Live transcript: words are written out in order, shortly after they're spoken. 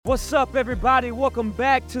What's up, everybody? Welcome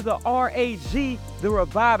back to the RAG, the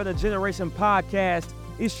Reviving a Generation podcast.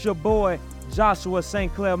 It's your boy, Joshua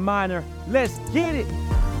St. Clair Minor. Let's get it.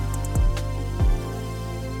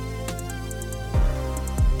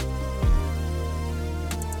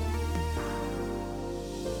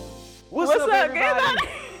 What's up, everybody?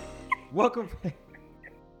 Welcome.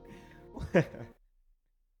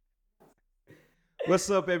 What's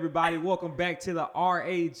up, everybody? Welcome back to the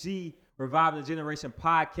RAG, Reviving the Generation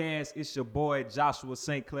podcast. It's your boy, Joshua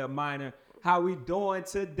St. Clair Minor. How we doing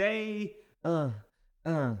today? We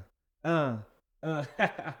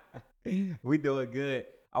doing good.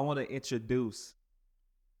 I want to introduce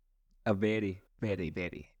a very, very,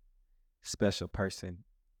 very special person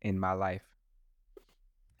in my life.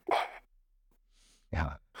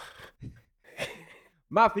 Yeah.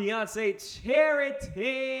 My fiance,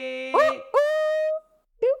 Charity.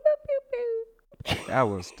 That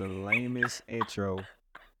was the lamest intro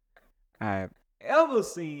I've ever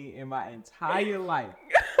seen in my entire life.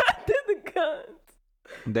 The guns.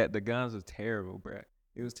 The guns was terrible, bro.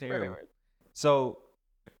 It was terrible. So,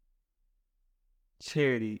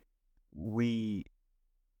 Charity,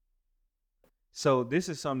 so this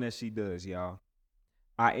is something that she does, y'all.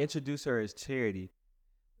 I introduce her as Charity,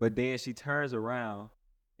 but then she turns around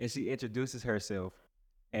and she introduces herself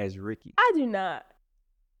as Ricky. I do not.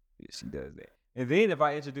 Yeah, she does that. And then if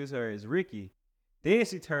I introduce her as Ricky, then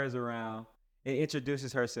she turns around and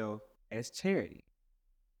introduces herself as Charity.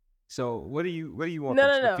 So what do you want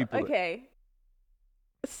from people? Okay.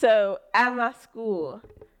 So at my school,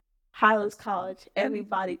 Highlands College,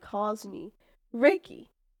 everybody calls me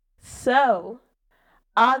Ricky. So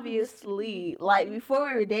obviously, like before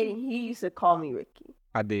we were dating, he used to call me Ricky.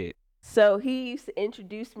 I did. So he used to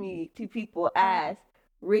introduce me to people as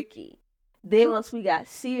Ricky. Then once we got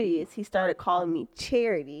serious, he started calling me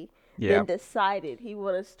Charity. Yeah. Then decided he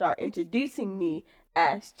wanted to start introducing me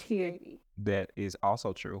as Charity. That is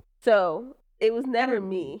also true. So it was never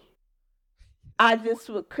me. I just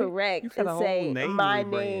would correct and say my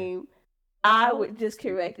name. I would just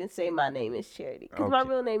correct and say my name is Charity. Because my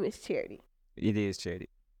real name is Charity. It is Charity.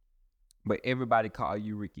 But everybody call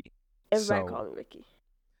you Ricky. Everybody call me Ricky.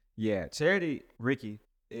 Yeah, Charity Ricky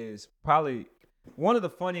is probably one of the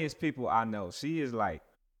funniest people I know. She is like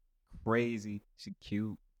crazy. She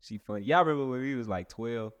cute. She funny. Y'all remember when we was like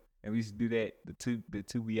 12 and we used to do that, the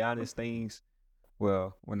to be honest things?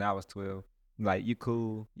 Well, when I was 12. Like, you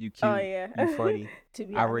cool, you cute, oh, yeah. you funny. To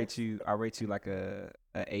be I honest. rate you like a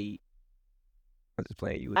 8. I'm just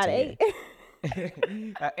playing you a Out 10. of 8?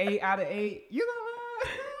 An 8 out of 8. You know what?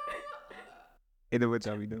 You know what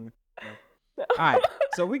y'all be doing? No. All right,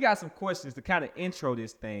 so we got some questions to kind of intro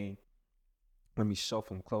this thing. Let me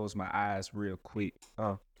shuffle and close my eyes real quick.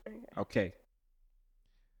 Okay.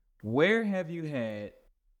 Where have you had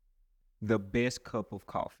the best cup of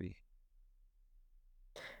coffee?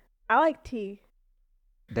 I like tea.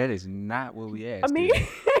 That is not what we asked. I mean,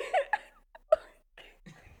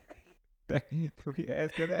 we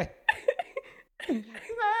asked her that. He's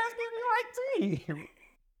asking me like tea.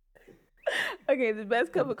 okay, the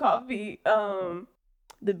best cup of coffee, the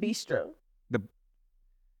Bistro.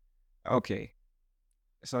 Okay.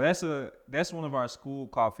 So that's one of our school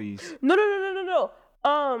coffees. No.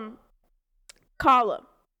 Kala.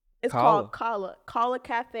 It's Kala. called Kala. Kala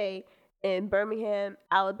Cafe in Birmingham,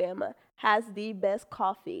 Alabama has the best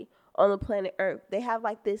coffee on the planet Earth. They have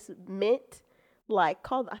like this mint, I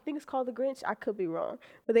think it's called the Grinch. I could be wrong.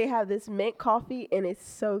 But they have this mint coffee and it's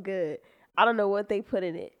so good. I don't know what they put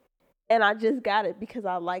in it. And I just got it because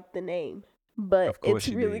I like the name. But it's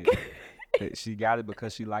really good. She got it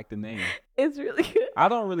because she liked the name. It's really good. I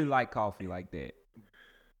don't really like coffee like that.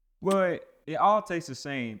 But it all tastes the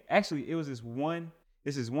same. Actually, this is one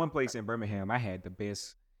place in Birmingham I had the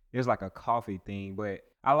best. It was like a coffee thing, but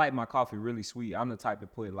I like my coffee really sweet. I'm the type to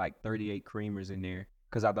put like 38 creamers in there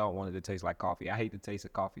because I don't want it to taste like coffee. I hate the taste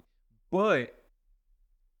of coffee. But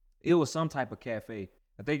it was some type of cafe.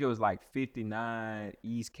 I think it was like 59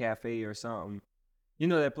 East Cafe or something. You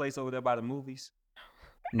know that place over there by the movies?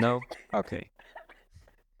 No? Okay.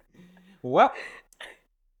 Well,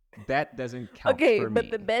 that doesn't count for me. Okay,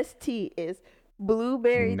 but the best tea is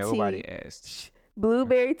blueberry tea. Nobody asked.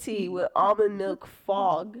 Blueberry tea with almond milk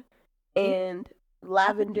fog and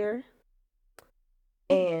lavender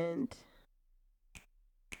and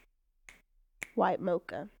white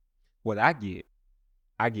mocha. What I get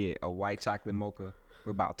a white chocolate mocha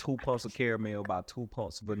with about 2 pumps of caramel, about 2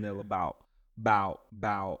 pumps of vanilla, about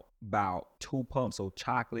 2 pumps of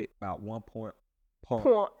chocolate, about 1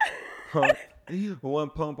 pump 1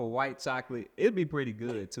 pump of white chocolate. It'd be pretty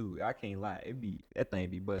good too. I can't lie. That thing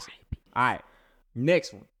be busting. All right,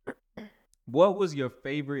 next one. What was your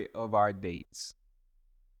favorite of our dates?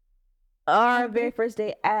 Our very first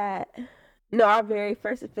date our very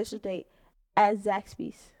first official date at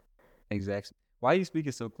Zaxby's. Exactly. Why are you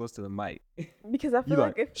speaking so close to the mic? Because I feel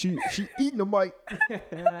like if she eating the mic.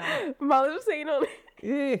 my lips saying on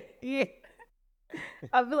it. Yeah.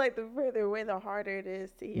 I feel like the further away, the harder it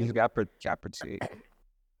is to hear. You got protect.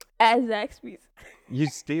 At Zaxby's. You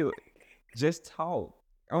still just talk.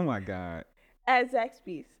 Oh my God. At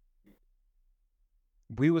Zaxby's.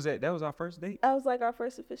 That was our first date. That was like our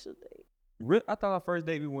first official date. I thought our first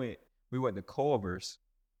date we went to Culver's,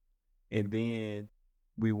 and then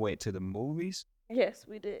we went to the movies. Yes,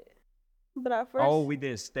 we did. But our first. Oh, we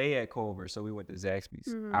didn't stay at Culver's, so we went to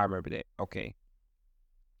Zaxby's. Mhm. I remember that. Okay.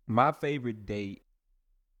 My favorite date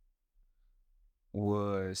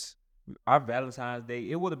was our Valentine's Day.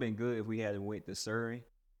 It would have been good if we had went to Surrey.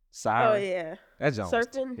 Oh yeah. That jump was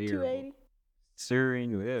Surfing terrible. 280. Surrey,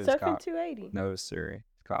 Surfing 280. No, it's Surrey.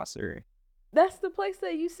 It's called Surrey. That's the place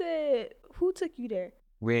that you said. Who took you there?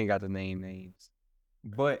 We ain't got to name names,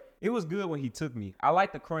 but it was good when he took me. I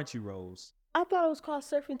like the crunchy rolls. I thought it was called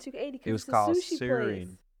Surfing 280 It was because it's a called sushi Surrey.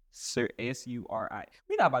 place. S-U-R-I.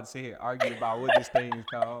 We're not about to sit here arguing about what this thing is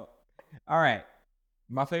called. All right.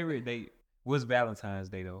 My favorite date was Valentine's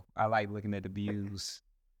Day, though. I like looking at the views.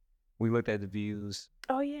 We looked at the views.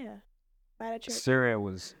 Oh yeah. By the church. Surrey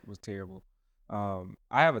was terrible. I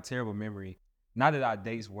have a terrible memory. Not that our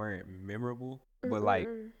dates weren't memorable, but like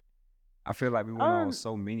I feel like we went on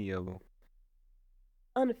so many of them.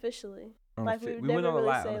 Unofficially. Like we would went never on a really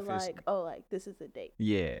lot say unofficially. like, oh, like this is a date.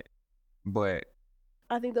 Yeah, but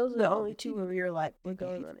I think those are the only two where we were like, we're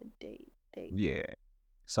going on a date. yeah.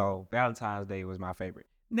 So Valentine's Day was my favorite.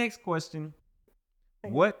 Next question.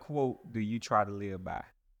 Okay. What quote do you try to live by?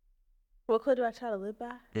 What quote do I try to live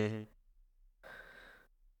by? Mm-hmm.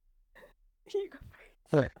 You go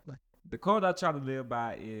first. The quote I try to live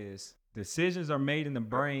by is decisions are made in the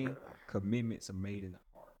brain, commitments are made in the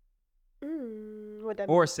heart. What that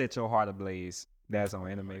Or set your heart ablaze. That's on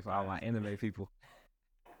anime for all my anime people.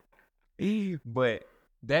 But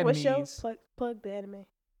that what means show? Plug the anime.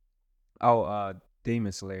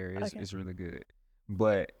 Demon Slayer is really good.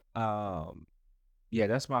 But yeah,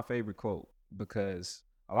 that's my favorite quote because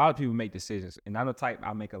a lot of people make decisions, and I'm the type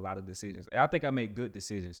I make a lot of decisions. And I think I make good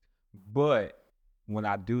decisions, but when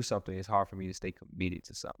I do something, it's hard for me to stay committed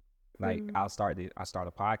to something. Like I start a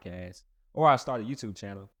podcast or I start a YouTube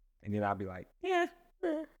channel, and then I'll be like, yeah,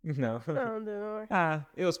 no,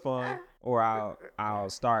 it was fun. Or I'll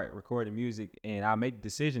start recording music, and I'll make the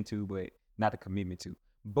decision to, but not the commitment to.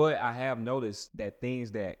 But I have noticed that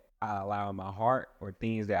things that I allow in my heart or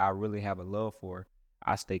things that I really have a love for,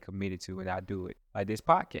 I stay committed to and I do it. Like this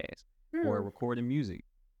podcast or recording music.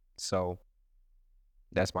 So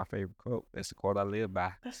that's my favorite quote. That's the quote I live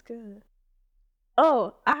by. That's good.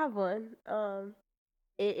 Oh, I have one.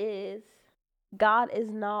 It is, God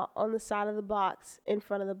is not on the side of the box, in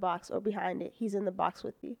front of the box, or behind it. He's in the box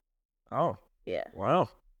with you. Oh. Yeah. Wow.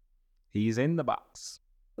 He's in the box.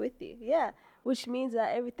 With you. Yeah. Which means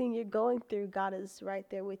that everything you're going through, God is right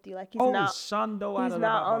there with you. Like he's Shando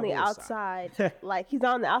not on the outside. Like he's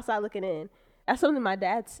not on the outside looking in. That's something my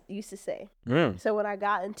dad used to say. So when I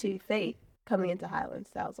got into faith coming into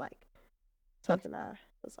Highlands, that was like something I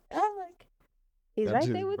was like, oh, like he's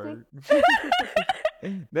right there with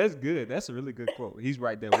me. That's good. That's a really good quote. He's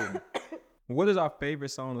right there with me. What is our favorite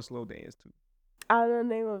song to slow dance to? I don't know the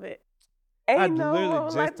name of it. Ain't no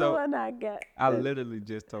one like the one I got. I literally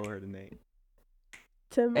just told her the name.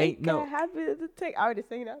 To make her happy to take. I already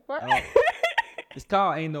sang that part. It's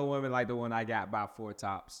called Ain't No Woman Like the One I Got by Four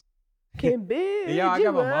Tops. Can build y'all, I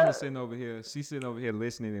got my mama sitting over here. She's sitting over here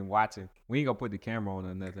listening and watching. We ain't gonna put the camera on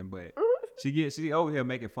or nothing, but she over here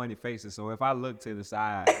making funny faces. So if I look to the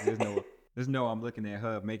side, there's no I'm looking at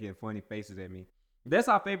her making funny faces at me. That's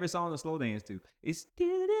our favorite song to slow dance to. It's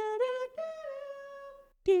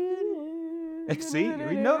see,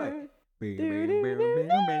 we know it.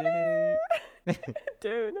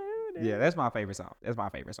 Yeah, that's my favorite song.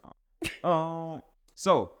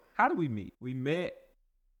 So how did we meet? We met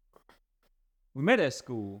at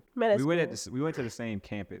school. We went to the same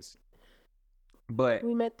campus, but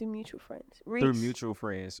we met through mutual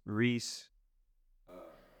friends. Reese.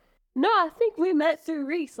 No, I think we met through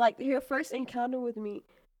Reese. Like your first encounter with me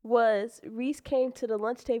was Reese came to the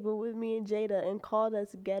lunch table with me and Jada and called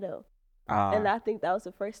us ghetto. And I think that was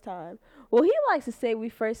the first time. Well, he likes to say we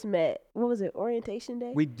first met. What was it? Orientation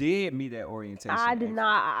day? We did meet at orientation. I do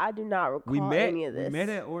not recall any of this. We met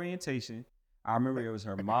at orientation. I remember it was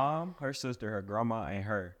her mom, her sister, her grandma, and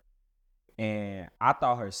her. And I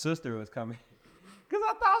thought her sister was coming because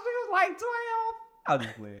I thought she was like 12. I was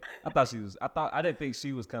just playing. I didn't think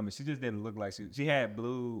she was coming. She just didn't look like she had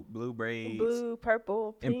blue braids. Blue,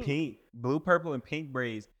 purple, pink. And pink. Blue, purple, and pink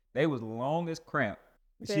braids. They was long as crap.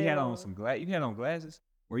 She had on some you had on glasses?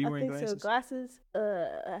 Were you wearing glasses? So glasses,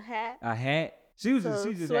 a hat. A hat. She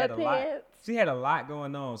just had a lot. Sweatpants. She had a lot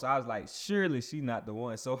going on. So I was like, surely she not the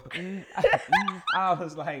one. So I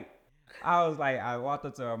was like, I walked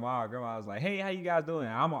up to her mom, grandma. I was like, hey, how you guys doing?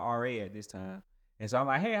 I'm an RA at this time. And so I'm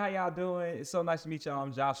like, hey, how y'all doing? It's so nice to meet y'all.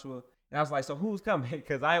 I'm Joshua. And I was like, so who's coming?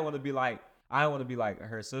 Because I didn't want to be like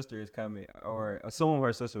her sister is coming or assume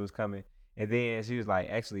her sister was coming. And then she was like,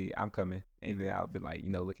 actually, I'm coming. And then I'll be like,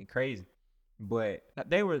 looking crazy. But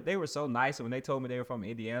they were so nice. And when they told me they were from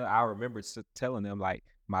Indiana, I remember telling them like,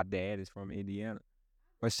 my dad is from Indiana.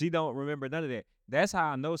 But she don't remember none of that. That's how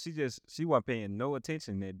I know she wasn't paying no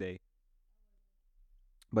attention that day.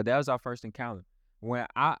 But that was our first encounter. When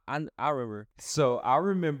I remember, so I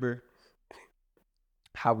remember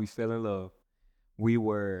how we fell in love. We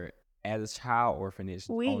were at a child orphanage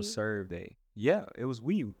on Serve Day. Yeah, it was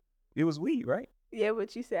we. It was we, right? Yeah,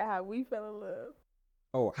 but you said how we fell in love.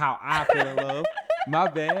 Oh, how I fell in love.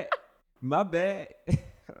 My bad.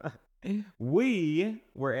 We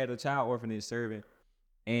were at a child orphanage serving,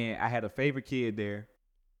 and I had a favorite kid there,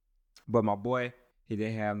 but my boy, he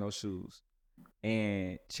didn't have no shoes.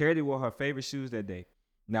 And Charity wore her favorite shoes that day.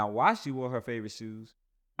 Now, why she wore her favorite shoes,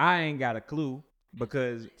 I ain't got a clue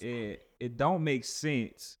because it don't make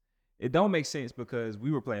sense. It don't make sense because we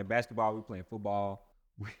were playing basketball, we were playing football.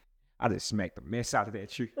 I just smacked the mess out of that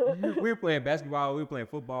tree. We were playing basketball, we were playing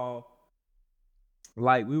football.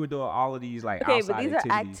 Like, we were doing all of these, like, outside activities. Okay, but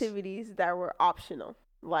these are activities that were optional.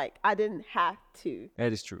 Like, I didn't have to.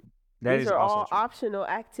 That is true. These are all optional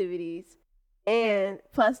activities. And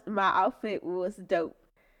plus, my outfit was dope.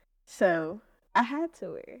 So, I had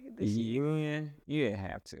to wear the shoes. You didn't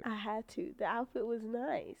have to. I had to. The outfit was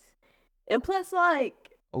nice. And plus,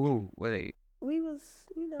 like... Oh, wait. We was,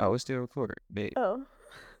 Oh, it's still recorded, babe. Oh.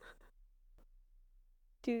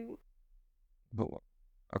 Dude.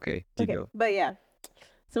 Okay, you go. But yeah.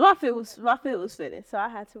 So my fit was fitting, so I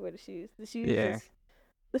had to wear the shoes. The shoes,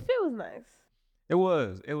 the fit was nice. It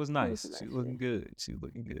was nice. She was looking good.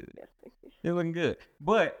 Yeah, thank you. It looking good.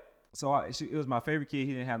 But so it was my favorite kid.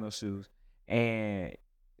 He didn't have no shoes, and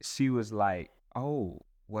she was like, "Oh,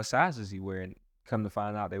 what size is he wearing?" Come to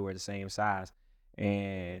find out, they were the same size,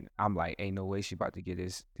 and I'm like, "Ain't no way she about to get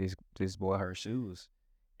this boy her shoes."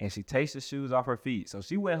 And she takes the shoes off her feet, so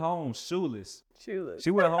she went home shoeless.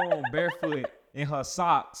 She went home barefoot. In her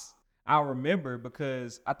socks. I remember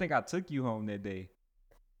because I think I took you home that day.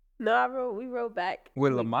 No, we rode back.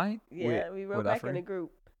 With Lamine? Yeah, we rode back in a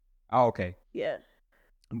group. Oh, okay. Yeah.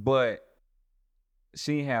 But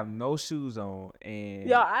she didn't have no shoes on. And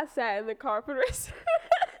y'all, I sat in the car for the rest.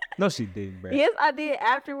 No, she didn't, bro. Yes, I did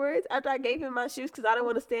afterwards. After I gave him my shoes because I didn't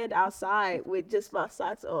want to stand outside with just my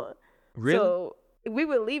socks on. Really? So we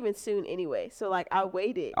were leaving soon anyway. So like I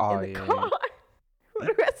waited in the car for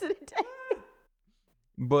the rest of the day.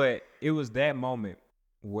 But it was that moment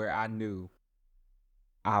where I knew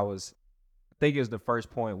I think it was the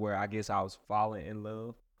first point where I guess I was falling in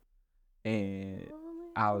love. And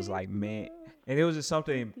I was like, man. And it was just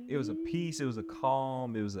something, it was a peace, it was a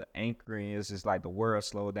calm, it was an anchoring. It was just like the world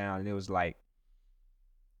slowed down. And it was like,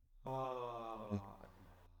 oh.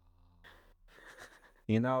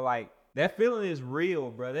 Like that feeling is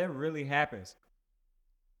real, bro. That really happens.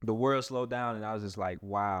 The world slowed down and I was just like,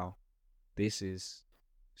 wow,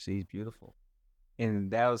 she's beautiful.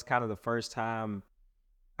 And that was kind of the first time,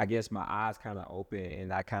 I guess, my eyes kind of opened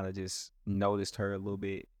and I kind of just noticed her a little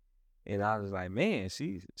bit. And I was like, man,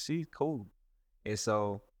 she's cool. And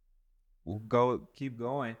so we'll keep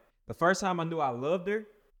going. The first time I knew I loved her,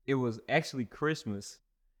 it was actually Christmas.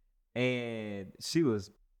 And she was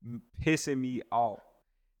pissing me off.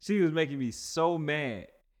 She was making me so mad.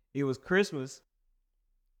 It was Christmas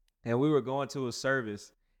and we were going to a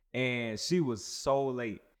service and she was so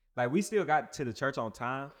late. Like, we still got to the church on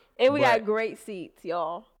time. And we got great seats,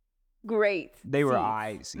 y'all. Great. They were all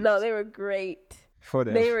right seats. No, they were great. For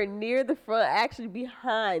them. They were near the front, actually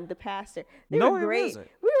behind the pastor. They were great. It wasn't.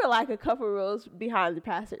 We were like a couple rows behind the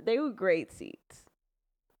pastor. They were great seats.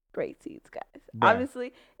 Great seats, guys. Bruh.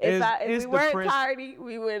 Obviously, if we weren't tardy,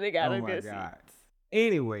 we wouldn't have got a good seat.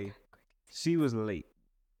 Anyway, she was late.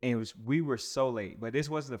 And we were so late. But this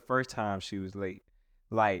wasn't the first time she was late.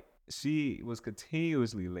 Like, she was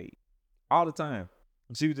continuously late. All the time.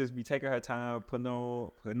 She would just be taking her time, putting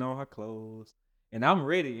on her clothes. And I'm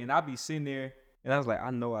ready. And I'd be sitting there. And I was like, I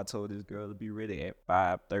know I told this girl to be ready at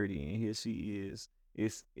 5:30. And here she is.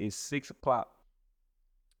 It's 6 o'clock.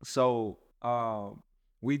 So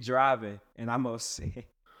we driving, and I'm upset.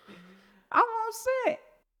 I'm upset,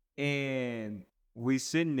 and we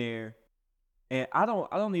sitting there, and I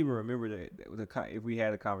don't even remember if we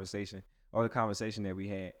had a conversation or the conversation that we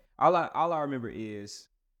had. All I remember is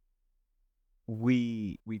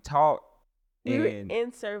we talked. We were And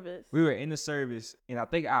in service. we were in the service, and I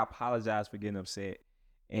think I apologized for getting upset,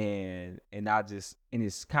 and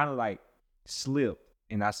it's kind of like slipped,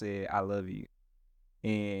 and I said I love you,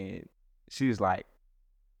 and she was like,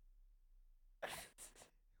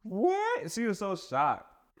 "What?" She was so shocked.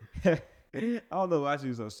 I don't know why she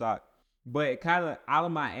was so shocked, but kind of out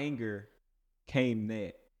of my anger came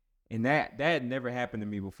that, and that had never happened to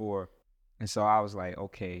me before, and so I was like,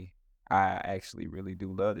 okay, I actually really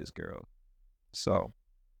do love this girl. So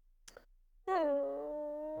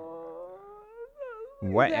whatever.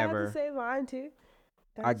 Do I have to say mine too?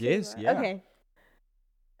 Do I have to say guess, mine?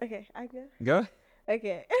 yeah. Okay, I go. Go.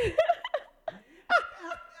 Okay.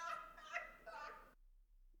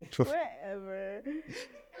 Whatever.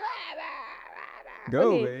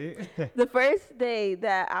 Go, Okay. man. The first day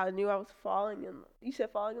that I knew I was falling in love. You said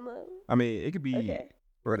falling in love? I mean, it could be Okay.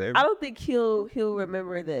 whatever. I don't think he'll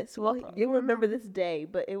remember this. Well, you'll remember this day,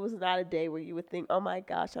 but it was not a day where you would think, "Oh my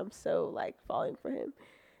gosh, I'm so like falling for him."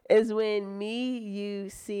 Is when me, you,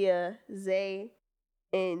 Sia, Zay,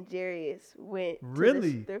 and Jarius went to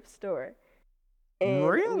Really? this thrift store. And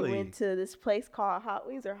Really? we went to this place called Hot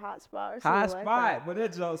Wings or Hot Spot or something High like spot, that. but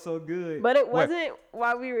that joke's so good. But it What? wasn't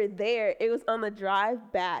while we were there. It was on the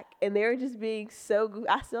drive back, and they were just being so goofy.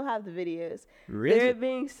 I still have the videos. They were Really?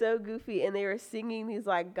 being so goofy, and they were singing these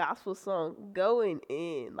like gospel songs, going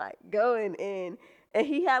in. And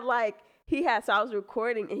he had so I was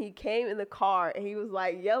recording, and he came in the car, and he was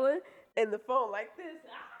like yelling in the phone like this.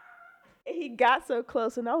 And he got so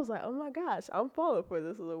close, and I was like, "Oh my gosh, I'm falling for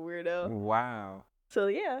this little weirdo." Wow. So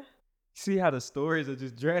yeah. See how the stories are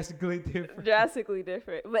just drastically different. Drastically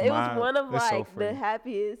different, but it was Wow, one of that's so like the funny.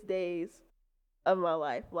 happiest days of my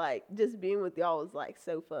life. Like just being with y'all was like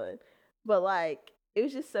so fun, but like it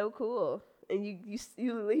was just so cool. And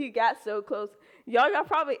he got so close. Y'all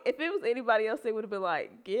probably, if it was anybody else, they would have been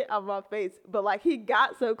like, "Get out of my face!" But like he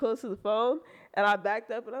got so close to the phone, and I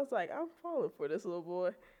backed up, and I was like, "I'm falling for this little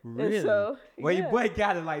boy." Really? And so, Well, your yeah. boy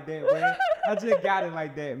got it like that, man. I just got it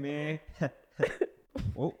like that, man.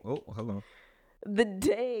 oh, hold on. The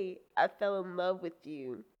day I fell in love with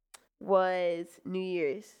you was New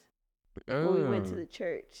Year's when we went to the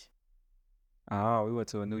church. Oh, we went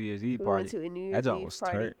to a New Year's Eve We party. went to a New That Year's joint Eve was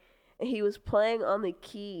party, turd. and he was playing on the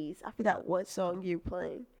keys. I forgot what song you were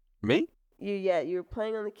playing. Me? You were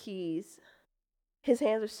playing on the keys. His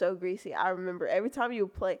hands were so greasy. I remember every time you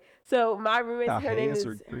would play. So my roommate, Our her hands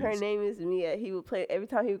were name is Mia. He would play every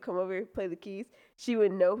time he would come over and play the keys. She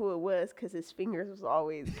would know who it was because his fingers was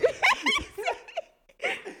always greasy.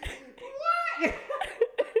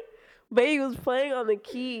 But he was playing on the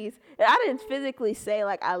keys, and I didn't physically say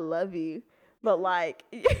like "I love you," but like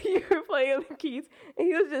you were playing on the keys, and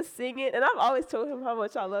he was just singing. And I've always told him how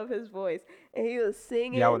much I love his voice, and he was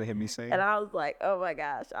singing. Y'all want to hear me sing? And I was like, "Oh my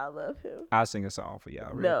gosh, I love him." I'll sing a song for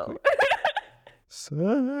y'all real No. quick.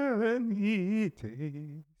 Sunny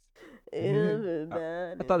days.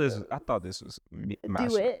 I thought this was my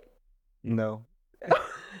Do it. No.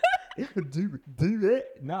 do it.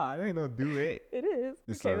 Nah, it ain't no do it. It is.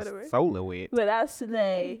 It's Okay, a whatever. solo it. But that's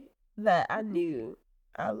today that I knew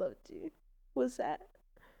I loved you. Was that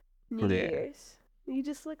New Yeah. Year's? You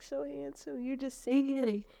just look so handsome. You're just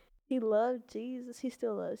singing. He loved Jesus. He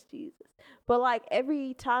still loves Jesus. But like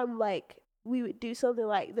every time, like we would do something,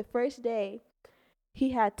 like the first day,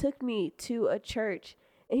 he had took me to a church,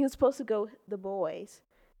 and he was supposed to go with the boys,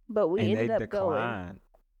 but we And ended they up going. declined.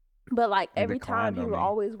 But like They every time, declined he on would me.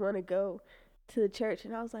 always want to go to the church,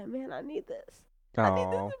 and I was like, "Man, I need this. I need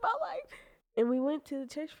this Oh. in my life." And we went to the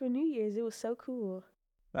church for New Year's. It was so cool.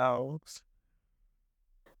 Oh.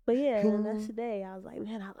 But yeah, and that's the day I was like,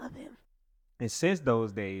 "Man, I love him." And since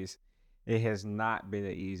those days, it has not been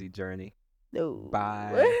an easy journey. No.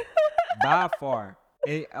 By far.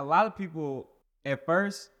 And a lot of people, at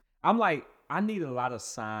first, I'm like, I need a lot of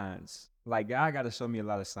signs. Like, God got to show me a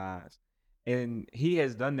lot of signs. And he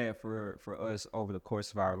has done that for us over the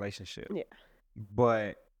course of our relationship. Yeah.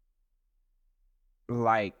 But,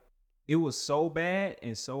 like, it was so bad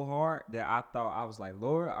and so hard that I was like,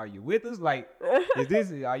 Lord, are you with us? Like,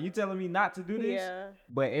 are you telling me not to do this? Yeah.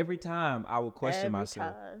 But every time I would question Every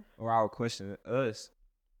myself time. or I would question us,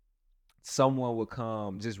 someone would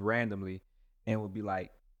come just randomly and would be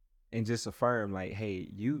like, and just affirm like, hey,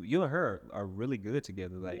 you and her are really good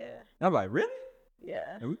together. Like, Yeah. and I'm like, really?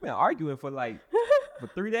 Yeah. And we've been arguing for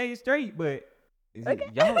 3 days straight, but Okay.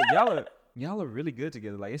 y'all are y'all are really good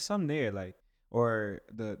together. Like it's something there. Like, or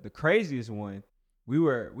the craziest one, we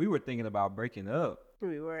were thinking about breaking up.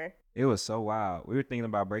 We were. It was so wild. We were thinking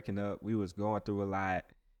about breaking up. We was going through a lot,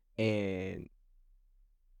 and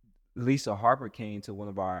Lisa Harper came to one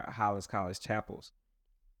of our Highlands College chapels.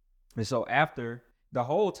 And so after the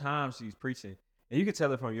whole time she's preaching, and you can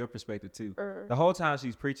tell it from your perspective too. The whole time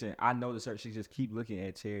she's preaching, I noticed her. She just keep looking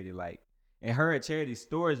at Charity, like, and her and Charity's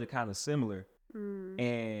stories are kind of similar.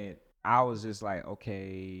 And I was just like,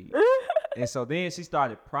 okay. And so then she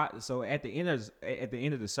started. So at the end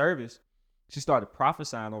of the service, she started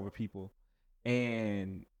prophesying over people,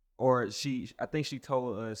 and I think she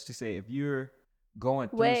told us. She said, if you're going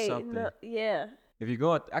through something, if you're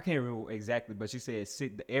going, I can't remember exactly, but she said she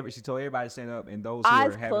told everybody to stand up, and those who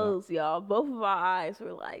eyes were having closed, y'all. Both of our eyes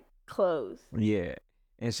were like closed. Yeah,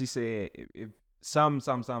 and she said if some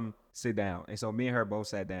sit down, and so me and her both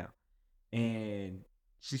sat down, and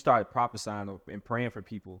she started prophesying and praying for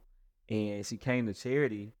people, and she came to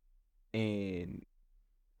Charity, and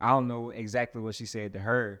I don't know exactly what she said to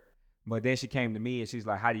her, but then she came to me and she's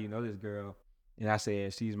like, "How do you know this girl?" And I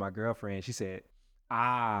said, "She's my girlfriend." She said,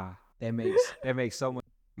 that makes so much."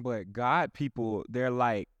 But God people, they're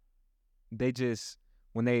like, they just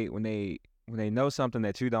when they know something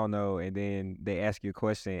that you don't know, and then they ask you a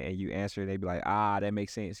question and you answer, they be like, that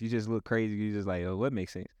makes sense. You just look crazy. You just like, oh, what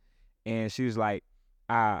makes sense? And she was like,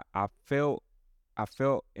 I felt,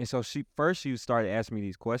 and so she started asking me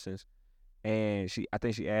these questions, and I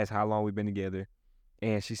think she asked how long we've been together,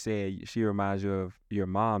 and she said she reminds you of your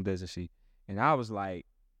mom, doesn't she? And I was like,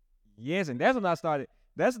 yes, and that's when I started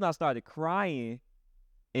crying,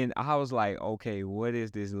 and I was like, okay, what is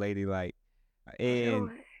this lady like? And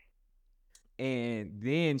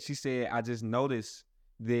then she said, I just noticed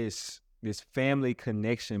this family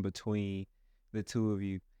connection between the two of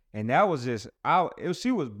you, and that was just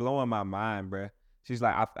she was blowing my mind, bruh. She's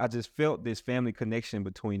like, I just felt this family connection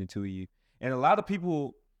between the two of you, and a lot of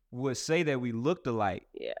people would say that we looked alike,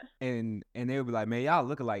 and they would be like, man, y'all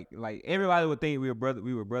look alike. Like everybody would think we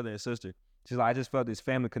were brother and sister. She's like, I just felt this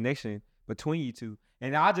family connection between you two,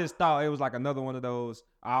 and I just thought it was like another one of those,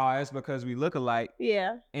 that's because we look alike.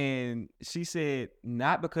 Yeah. And she said,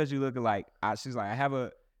 not because you look alike. She's like, I have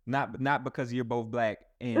a not because you're both black,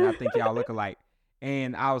 and I think y'all look alike.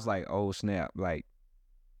 And I was like, oh snap, like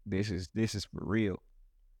this is for real.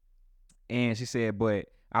 And she said, but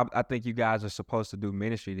I think you guys are supposed to do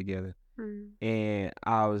ministry together. And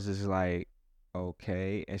I was just like,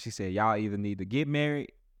 okay. And she said, y'all either need to get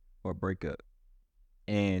married or break up.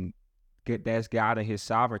 And that's God and his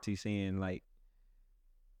sovereignty saying, like,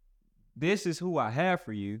 this is who I have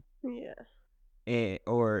for you. Yeah. And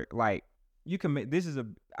or like you can make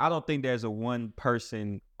I don't think there's a one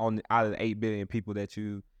person out of the 8 billion people that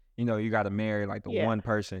you got to marry, like the one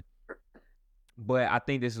person. But I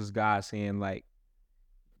think this was God saying, like,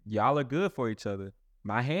 y'all are good for each other.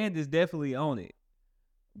 My hand is definitely on it.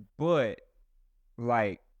 But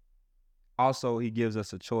like also he gives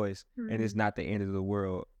us a choice, and it's not the end of the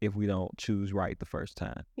world if we don't choose right the first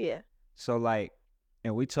time. Yeah. So like,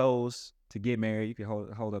 and we chose to get married. You can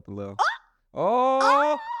hold up a little.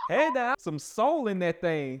 Oh, hey now, some soul in that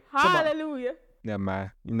thing. Hallelujah. Never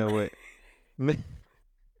mind. You know what?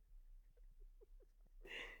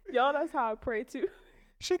 Y'all, that's how I pray too.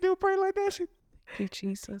 She do pray like that. Thank you,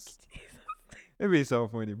 Jesus. It'd be so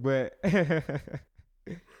funny, but yeah,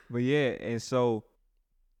 and so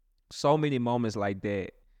many moments like that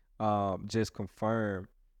just confirm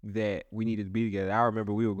that we needed to be together. I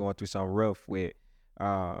remember we were going through something rough with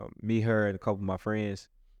me, her, and a couple of my friends,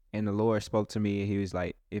 and the Lord spoke to me, and he was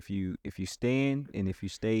like, if you stand and if you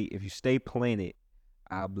stay planted,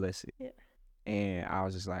 I'll bless it. Yeah. And I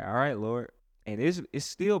was just like, all right, Lord. And it's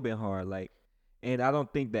still been hard, like, and I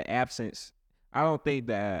don't think that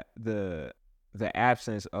the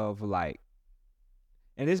absence of, like,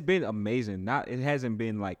 and it's been amazing. It hasn't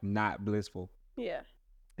been like not blissful. Yeah.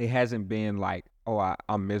 It hasn't been like, oh,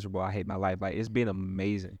 I'm miserable, I hate my life. Like, it's been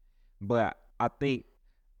amazing. But I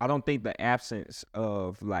don't think the absence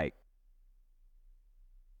of, like,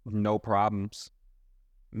 no problems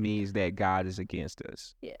means that God is against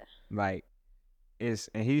us. Yeah. Like,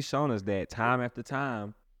 and he's shown us that time after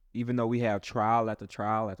time, even though we have trial after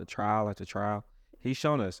trial after trial after trial, he's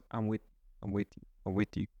shown us, I'm with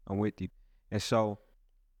you. And so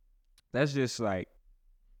that's just like,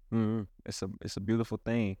 it's a beautiful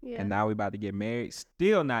thing. Yeah. And now we about to get married.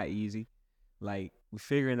 Still not easy. Like, we're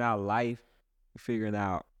figuring out life, we're figuring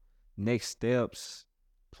out next steps,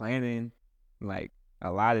 planning. Like,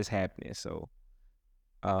 a lot is happening. So,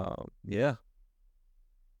 yeah.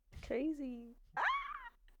 Crazy.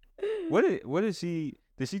 What did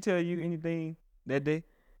Did she tell you anything that day?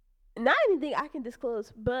 Not anything I can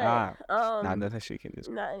disclose, but Not nothing she can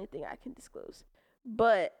disclose. not anything I can disclose.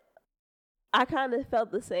 But I kind of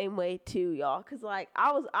felt the same way too, y'all. Cause like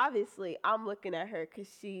I'm looking at her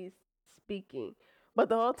cause she's speaking, but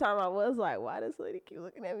the whole time I was like, why does lady keep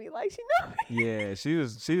looking at me like she knows me? Yeah, she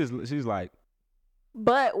was like,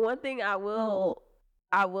 But one thing I will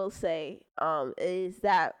say is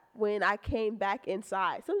that when I came back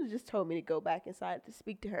inside, someone just told me to go back inside to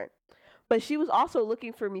speak to her. But she was also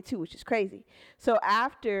looking for me too, which is crazy. So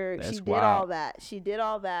after That's she wild. did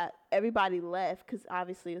all that, everybody left because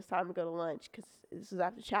obviously it was time to go to lunch because this was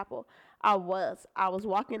after chapel. I was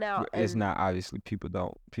walking out. it's not obviously people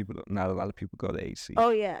don't not a lot of people go to HC.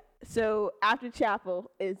 Oh yeah. So after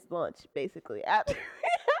chapel is lunch, basically. After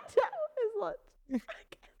chapel is lunch.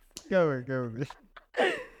 Go.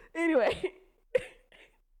 Anyway,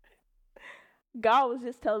 God was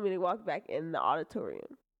just telling me to walk back in the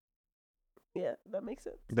auditorium. Yeah, that makes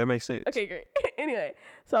sense. That makes sense. Okay, great. Anyway,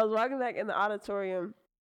 so I was walking back in the auditorium,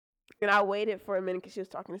 and I waited for a minute because she was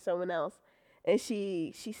talking to someone else, and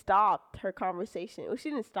she stopped her conversation. Well, she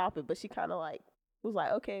didn't stop it, but she kind of like was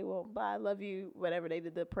like, "Okay, well, bye, love you." Whatever, they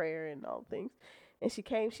did the prayer and all things, and she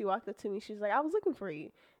walked up to me. She was like, "I was looking for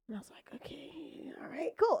you," and I was like, "Okay, all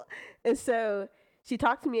right, cool." And so she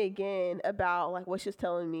talked to me again about like what she was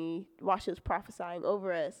telling me while she was prophesying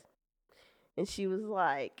over us. And she was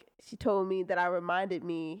like, she told me that I reminded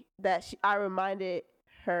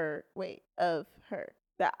her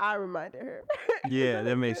Yeah,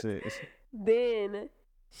 that makes sense. Then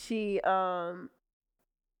she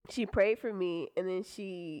prayed for me, and then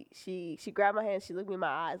she grabbed my hand, she looked me in my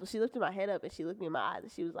eyes. Well, she lifted my head up and she looked me in my eyes,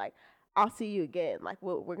 and she was like, "I'll see you again. Like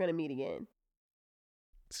we're gonna meet again."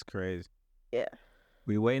 It's crazy. Yeah.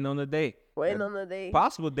 We waiting on the day. Waiting on the day.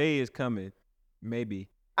 Possible day is coming. Maybe.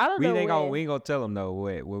 I don't know when. We ain't gonna tell them though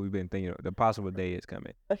what we've been thinking. The possible day is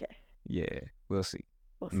coming. Okay. Yeah, we'll see.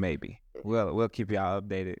 We'll see. Maybe. We'll keep y'all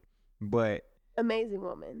updated. But amazing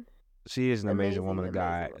woman. she is an amazing woman of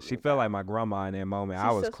God. She felt like my grandma in that moment.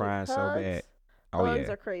 I was crying so bad. Oh hugs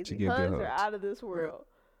yeah. Are crazy. She give Hugs good are out of this world.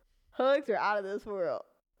 Hugs are out of this world.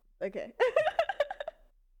 Okay.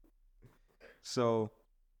 So,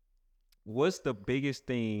 what's the biggest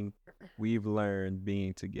thing we've learned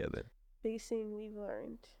being together? Biggest thing we've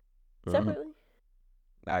learned separately.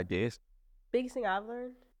 I guess. Biggest thing I've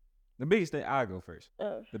learned. The biggest thing, I'll go first.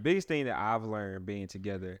 Oh. The biggest thing that I've learned being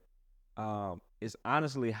together, is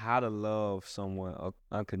honestly how to love someone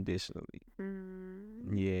unconditionally.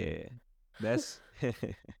 Yeah, that's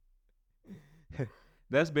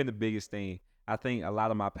that's been the biggest thing. I think a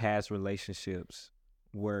lot of my past relationships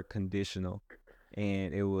were conditional,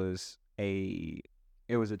 and it was a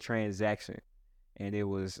transaction, and it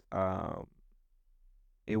wasn't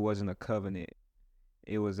a covenant.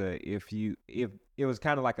 It was if it was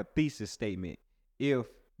kind of like a thesis statement. If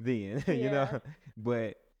then, Yeah. you know,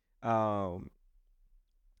 but I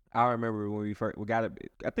remember when we got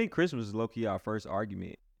it. I think Christmas was low-key our first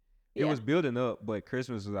argument. It was building up, but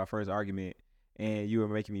Christmas was our first argument, and you were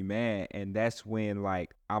making me mad, and that's when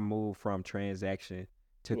like I moved from transaction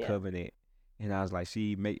to covenant, and I was like,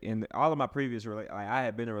 in all of my previous I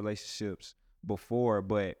had been in relationships before,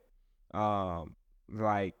 but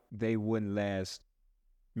like they wouldn't last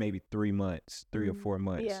maybe 3 months, 3 or 4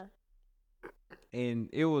 months. Yeah. And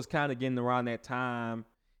it was kind of getting around that time,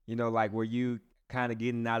 you know, like where you kind of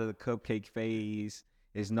getting out of the cupcake phase.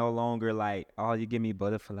 It's no longer like, oh, you give me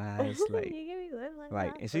butterflies, like, you give me butterflies,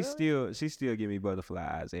 like, and she still give me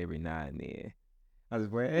butterflies every now and then. I was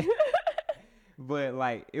playing, but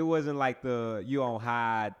like it wasn't like you on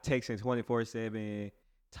high texting 24/7,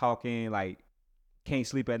 talking like can't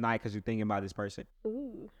sleep at night because you're thinking about this person.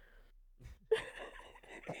 Ooh.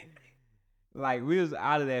 Like we was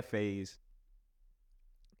out of that phase,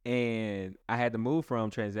 and I had to move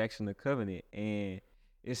from transaction to covenant, and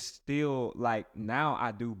it's still like now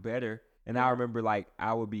I do better. And I remember like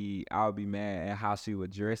I would be mad at how she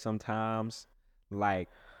would dress sometimes. Like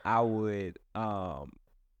I would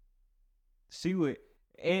she would,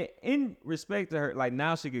 in respect to her, like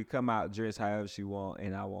now she could come out dressed however she want,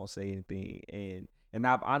 and I won't say anything. And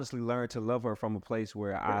I've honestly learned to love her from a place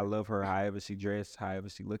where I love her however she dressed, however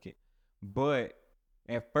she looking. But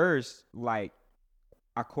at first, like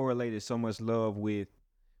I correlated so much love with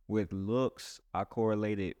looks. I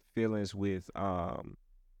correlated feelings with how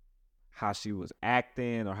she was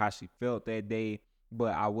acting or how she felt that day,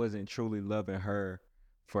 but I wasn't truly loving her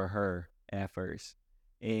for her at first.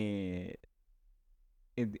 And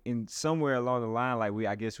in somewhere along the line, like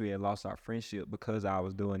I guess we had lost our friendship because I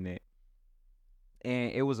was doing that.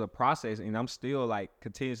 And it was a process, and I'm still like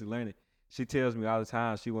continuously learning. she tells me all the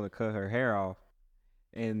time she want to cut her hair off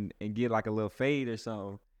and get like a little fade or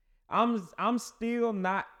something. I'm still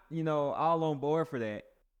not, all on board for that.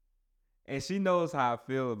 And she knows how I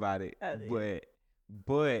feel about it. I do.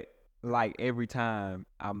 But like every time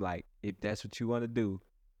I'm like, if that's what you want to do,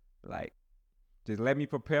 like just let me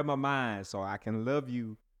prepare my mind so I can love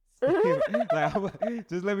you.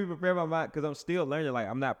 Just let me prepare my mind because I'm still learning. Like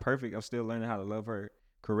I'm not perfect. I'm still learning how to love her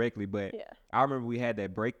correctly. But Yeah. I remember we had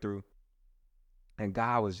that breakthrough, and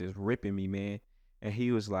God was just ripping me, man. And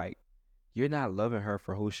He was like, "You're not loving her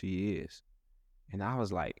for who she is." And I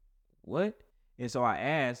was like, "What?" And so I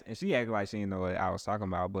asked, and she acted like she didn't know what I was talking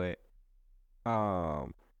about. But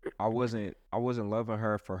I wasn't loving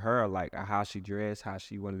her for her, like how she dressed, how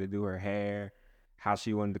she wanted to do her hair, how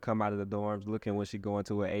she wanted to come out of the dorms looking when she going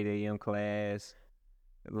to an 8 a.m. class.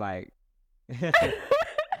 Like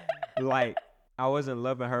like I wasn't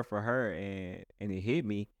loving her for her, and it hit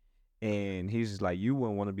me. And he's just like, you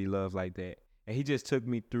wouldn't want to be loved like that. And he just took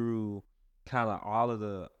me through kind of all of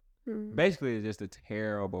the basically just a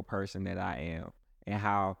terrible person that I am,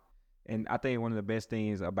 and I think one of the best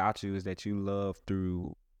things about you is that you love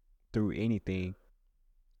through anything.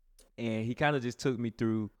 And he kind of just took me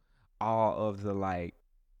through all of the like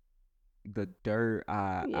the dirt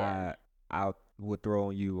Yeah. I would throw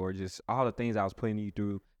on you, or just all the things I was putting you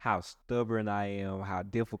through, how stubborn I am, how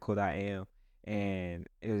difficult I am. And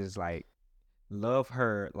it was like, love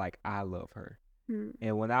her like I love her.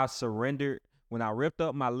 And when I surrendered, when I ripped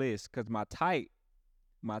up my list, because my type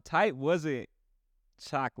wasn't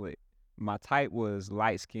chocolate. My type was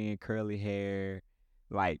light skin, curly hair,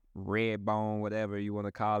 like red bone, whatever you want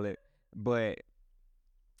to call it. But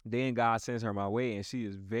then God sends her my way, and she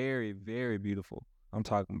is very, very beautiful. I'm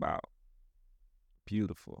talking about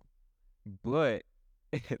beautiful. But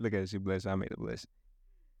look at her, she blush. I made her blush.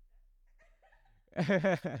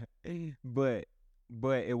 but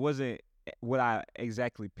it wasn't what I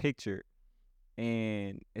exactly pictured.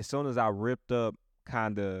 And as soon as I ripped up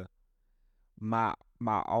kind of my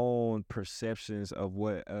own perceptions of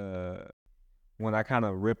what when I kind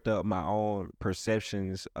of ripped up my own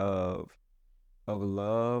perceptions of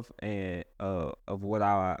love and of what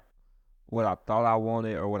I thought I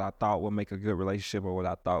wanted, or what I thought would make a good relationship, or what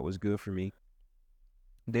I thought was good for me,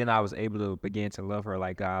 then I was able to begin to love her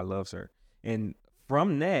like God loves her. And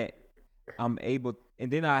from that, I'm able, and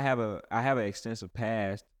then I have an extensive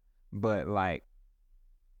past, but like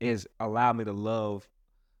it's allowed me to love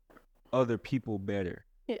other people better.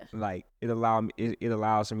 Yeah. Like it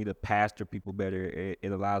allows me to pastor people better.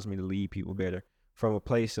 It allows me to lead people better from a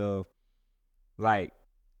place of like,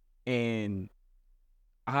 and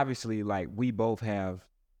obviously like we both have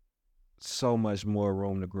so much more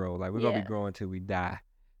room to grow. Like we're gonna be growing till we die.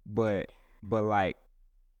 But like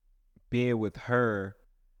being with her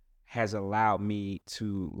has allowed me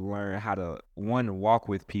to learn how to walk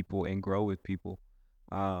with people and grow with people.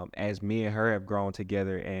 As me and her have grown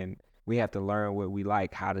together, and we have to learn what we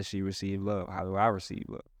like. How does she receive love? How do I receive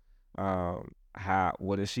love?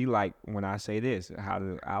 What does she like when I say this? How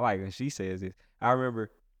do I like when she says this? I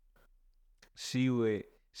remember she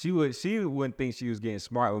wouldn't think she was getting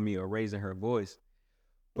smart with me or raising her voice,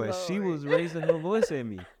 but she was raising her voice at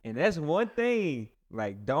me. And that's one thing.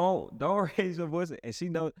 Like don't raise your voice. And she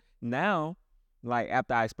knows now, like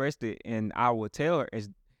after I expressed it, and I would tell her,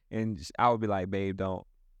 and I would be like, babe, don't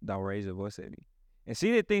raise your voice at me. And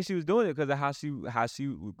she didn't think she was doing it because of how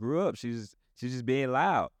she grew up. She's just being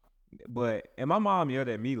loud. And my mom yelled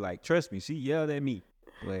at me, like, trust me, she yelled at me.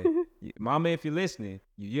 But mama, if you're listening,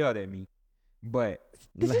 you yelled at me. But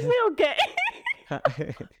did she say okay?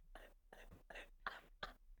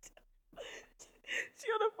 She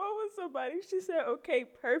on the phone with somebody. She said okay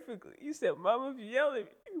perfectly. You said, Mama, if you yell at me,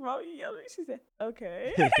 Mama, you yell at me. She said,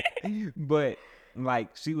 okay. But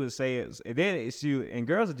like she would say it, and then and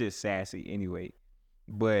girls are just sassy anyway.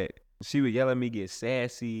 But she would yell at me, get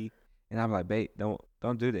sassy, and I'm like, babe, don't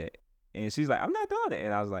do that. And she's like, I'm not doing it.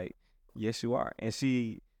 And I was like, yes, you are. And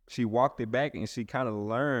she walked it back, and she kind of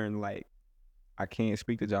learned like, I can't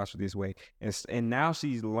speak to Joshua this way. And now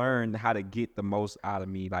she's learned how to get the most out of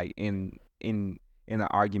me, like in an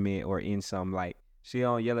argument or in some, like she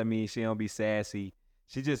don't yell at me, she don't be sassy.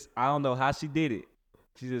 She just, I don't know how she did it.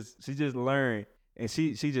 She just learned, and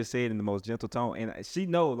she just said it in the most gentle tone. And she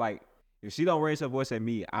know, like, if she don't raise her voice at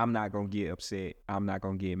me, I'm not gonna get upset. I'm not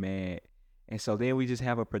gonna get mad. And so then we just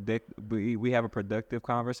have we have a productive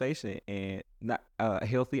conversation and not a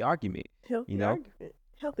healthy argument. Healthy argument.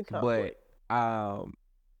 Healthy conflict. But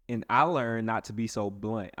and I learned not to be so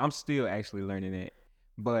blunt. I'm still actually learning it.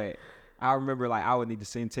 But I remember like I would need to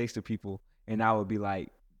send text to people, and I would be like,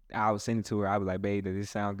 I would send it to her. I would like, babe, does this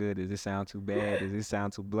sound good? Does this sound too bad? Does this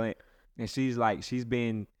sound too blunt? And she's like, she's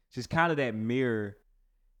kind of that mirror.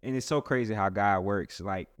 And it's so crazy how God works.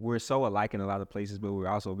 Like, we're so alike in a lot of places, but we're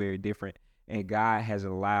also very different. And God has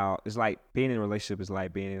allowed, it's like being in a relationship is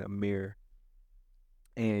like being in a mirror.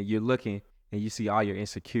 And you're looking and you see all your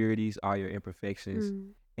insecurities, all your imperfections.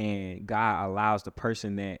 And God allows the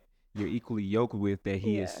person that you're equally yoked with, that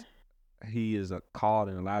he is a called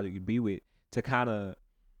and allowed you to be with, to kind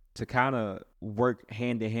of work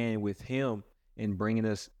hand in hand with him and bringing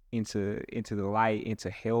us into the light, into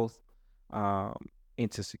health,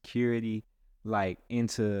 into security, like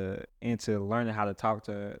into learning how to talk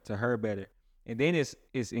to her better. And then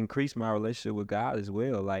it's increased my relationship with God as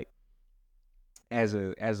well. Like, as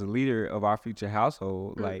a leader of our future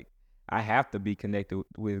household, like, I have to be connected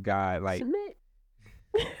with God. Like, Submit.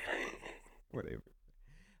 whatever.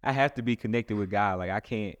 I have to be connected with God. Like, I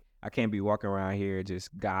can't be walking around here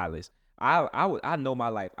just godless. I know my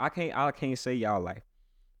life. I can't say y'all life.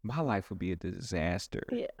 My life would be a disaster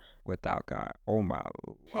without God. Oh my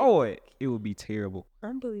Lord, it would be terrible.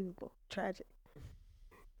 Unbelievable. Tragic.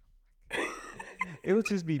 It would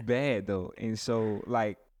just be bad though. And so,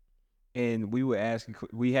 like, and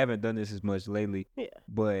we haven't done this as much lately,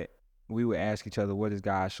 but we would ask each other, what is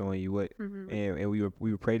God showing you? What and we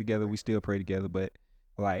would pray together. We still pray together, but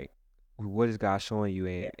like, what is God showing you?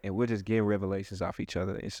 And we're just getting revelations off each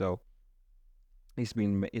other. And so it's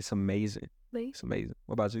amazing. It's amazing.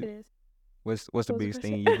 What about you? It is. What's the biggest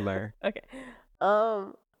thing you've learned? Okay.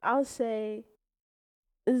 I'll say,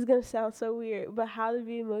 this is gonna sound so weird, but how to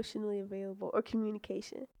be emotionally available, or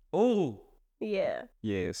communication. Oh. Yeah.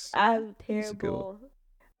 Yes. I'm terrible.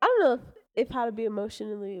 I don't know if how to be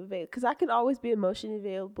emotionally available, because I can always be emotionally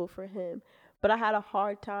available for him, but I had a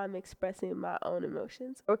hard time expressing my own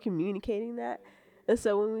emotions or communicating that. And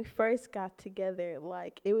so when we first got together,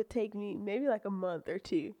 like, it would take me maybe like a month or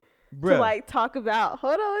two to like talk about,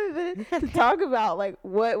 to talk about like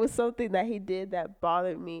what was something that he did that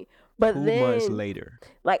bothered me. But 2 then months later,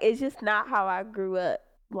 like, it's just not how I grew up.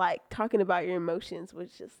 Like, talking about your emotions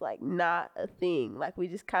was just like not a thing. Like, we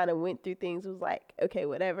just kind of went through things. It was like, okay,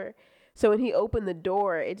 whatever. So when he opened the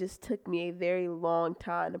door, it just took me a very long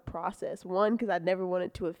time to process. 1, because I never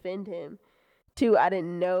wanted to offend him. 2, I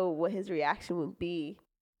didn't know what his reaction would be,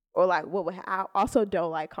 or like what would. I also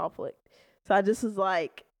don't like conflict, so I just was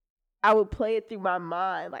like, I would play it through my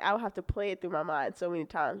mind. Like, I would have to play it through my mind so many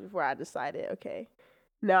times before I decided, okay,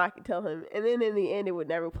 now I can tell him. And then in the end, it would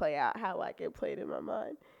never play out how like it played in my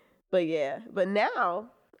mind. But yeah, but now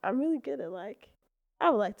I'm really good at, like,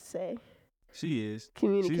 I would like to say, she is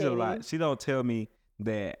communicating. She's a lot. She don't tell me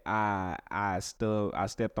that I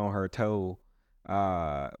stepped on her toe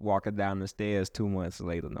walking down the stairs 2 months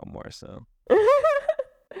later no more. So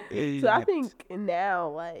So I think now,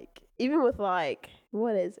 like, even with like,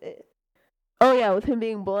 what is it? Oh yeah, with him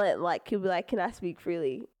being blunt, like, he'll be like, "Can I speak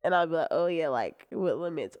freely?" And I'll be like, "Oh yeah, like, with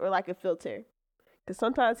limits," or like a filter. Cause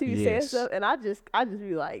sometimes he be saying stuff, and I just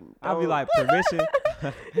be like, I'll be like, permission.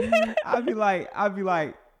 I'll be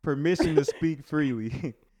like, permission to speak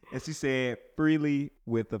freely. And she said, freely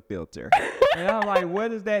with a filter. And I'm like,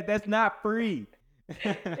 what is that? That's not free.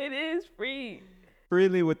 It is free.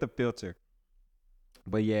 Freely with the filter.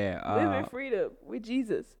 But yeah, living freedom with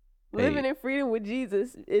Jesus. Living in freedom with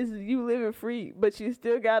Jesus is you living free, but you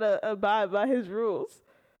still gotta abide by his rules.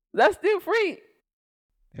 That's still free.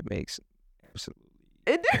 It makes absolutely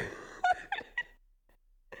it do.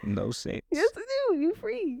 No sense. Yes, it do. You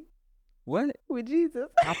free. What? With Jesus.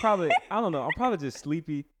 I don't know. I'm probably just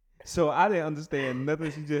sleepy, so I didn't understand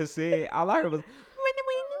nothing she just said. All I heard was.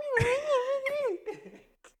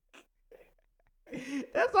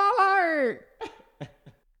 That's all I heard.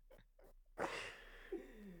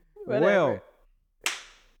 Whatever.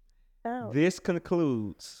 Well, this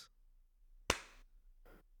concludes.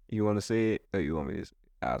 You want to say it, or you want me to?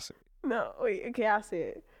 I'll say it. No, wait. Okay, I'll say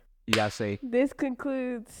it. You gotta say. This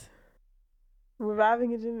concludes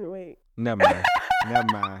reviving a gender. Wait. Never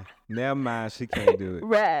mind. Never mind. She can't do it.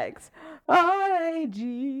 Rags.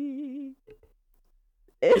 R-A-G.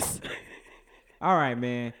 It's. All right,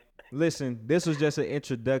 man. Listen, this was just an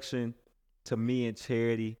introduction to me and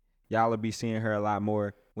Charity. Y'all will be seeing her a lot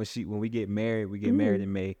more when we get married. We get married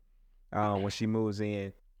in May. When she moves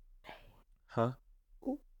in. Huh?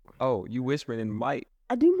 Oh, you whispering in the mic.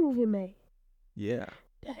 I do move in May. Yeah.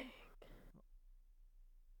 Dang.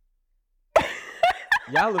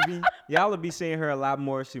 Y'all will be seeing her a lot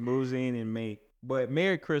more. She moves in May. But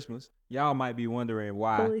Merry Christmas. Y'all might be wondering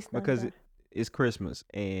why. Because it's Christmas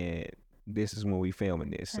and this is when we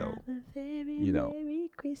filming this. So, you know.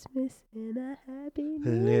 Christmas and a Happy New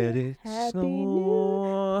Let Year. it Happy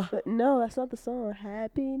snow. But no, that's not the song.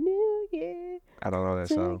 Happy New Year. I don't know that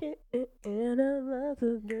song. Take it in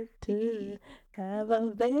another to have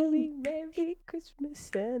a very Merry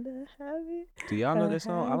Christmas and a happy. Do y'all know that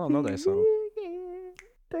song? I don't know that song.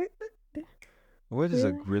 song. What is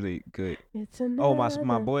a Really? really good? It's Oh, my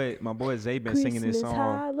another boy Zay been singing this Christmas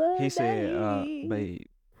song. He said, holiday. babe,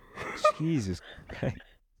 Jesus Christ.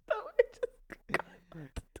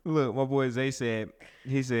 Look, my boy Zay said,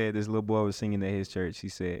 he said this little boy was singing at his church. He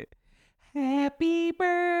said, Happy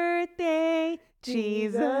birthday,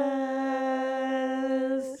 Jesus.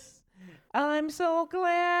 I'm so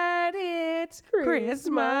glad it's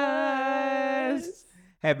Christmas.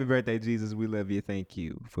 Happy birthday, Jesus. We love you. Thank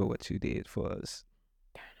you for what you did for us.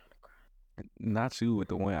 Not you with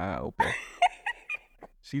the one eye open.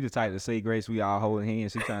 She the type to say grace. We all holding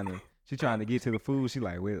hands. She trying to get to the food. She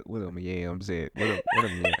like, where them yams at? Where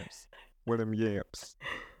them yams? Where them yams?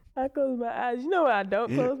 I close my eyes. You know what I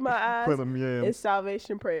don't close my eyes? Where them yams? It's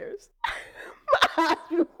salvation prayers. My eyes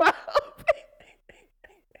be wide open.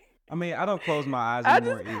 I mean, I don't close my eyes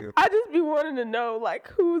anymore either. I just be wanting to know, like,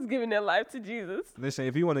 who's giving their life to Jesus. Listen,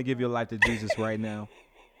 if you want to give your life to Jesus right now,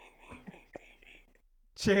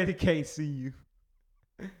 Charity can't see you.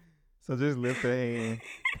 So just lift a hand.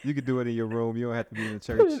 You can do it in your room. You don't have to be in the Put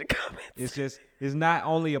it in church. the comments. It's not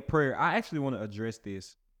only a prayer. I actually want to address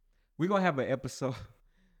this. We're going to have an episode.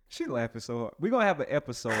 She laughing so hard. We're going to have an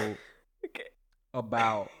episode Okay.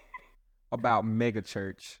 about mega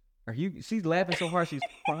church. She's laughing so hard she's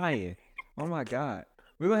crying. Oh my God.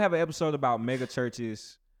 We're going to have an episode about mega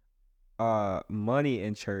churches, money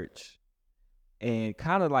in church, and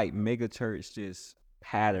kind of like mega church just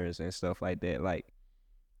patterns and stuff like that. Like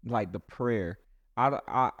the prayer. I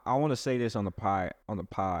want to say this on the pod.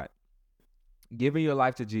 Giving your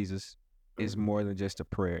life to Jesus is more than just a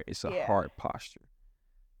prayer. It's a heart posture.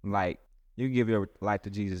 Like, you can give your life to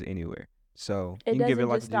Jesus anywhere. So It you can give your doesn't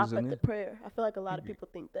life just to Jesus stop at in the there. prayer. I feel like a lot of people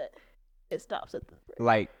think that it stops at the prayer.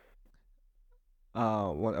 Like,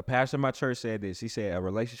 when a pastor in my church said this, he said a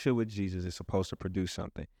relationship with Jesus is supposed to produce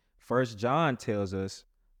something. First John tells us,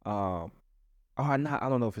 I don't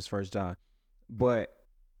know if it's First John, but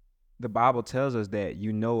the Bible tells us that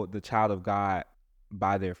you know the child of God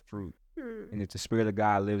by their fruit. And if the Spirit of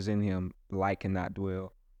God lives in him, light cannot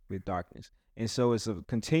dwell with darkness. And so it's a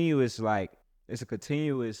continuous, we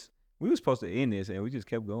were supposed to end this and we just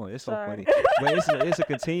kept going. It's so funny. But it's a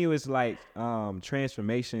continuous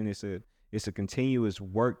transformation. It's a continuous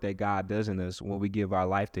work that God does in us when we give our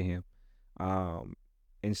life to him.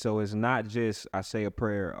 And so it's not just I say a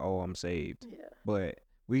prayer, oh, I'm saved. Yeah. But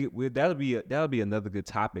that'll be another good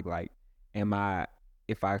topic. Like,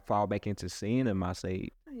 if I fall back into sin, am I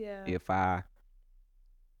saved? Yeah. If I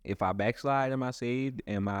backslide, am I saved?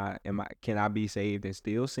 Can I be saved and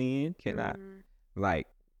still sin? Can I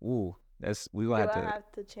we gonna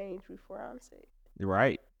have to change before I'm saved.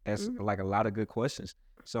 Right. That's like a lot of good questions.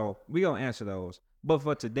 So we gonna answer those. But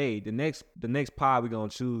for today, the next pod we gonna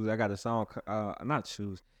choose. I got a song. Not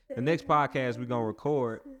choose. The next podcast we gonna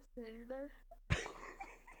record.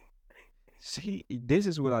 See, this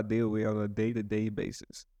is what I deal with on a day-to-day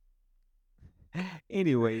basis.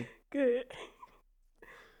 Anyway, good.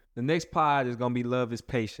 The next pod is gonna be Love is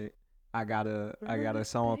Patient. I got a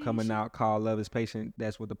song coming out called Love is Patient.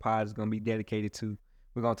 That's what the pod is gonna be dedicated to.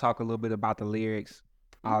 We're gonna talk a little bit about the lyrics,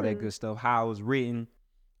 all that good stuff, how it was written,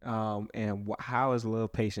 and how is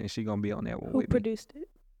Love Patient. She gonna be on that one with me. Who produced it?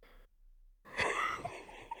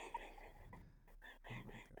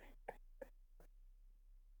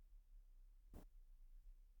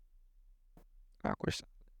 Awkward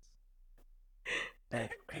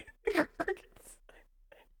silence.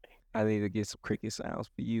 I need to get some cricket sounds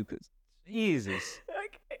for you, cause Jesus.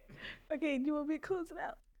 Okay. Do you want me to close it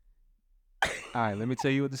out? All right, let me tell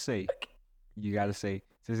you what to say. You gotta say,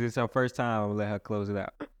 since it's our first time, I'm gonna let her close it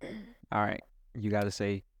out. All right, you gotta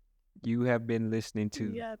say, you have been listening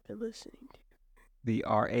to. Yeah, I've been listening to. The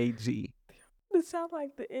RAG. It sounds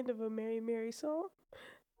like the end of a Mary Mary song.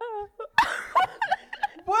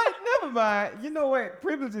 What? Never mind. You know what?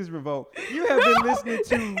 Privilege is revoked. You have been listening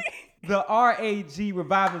to the RAG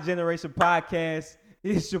Reviving Generation podcast.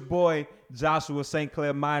 It's your boy Joshua St.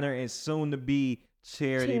 Clair Minor and soon to be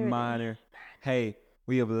Charity Minor. Hey,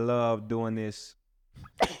 we have loved doing this.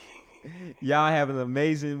 Y'all have an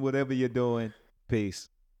amazing whatever you're doing. Peace.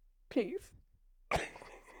 Peace.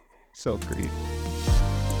 So creepy.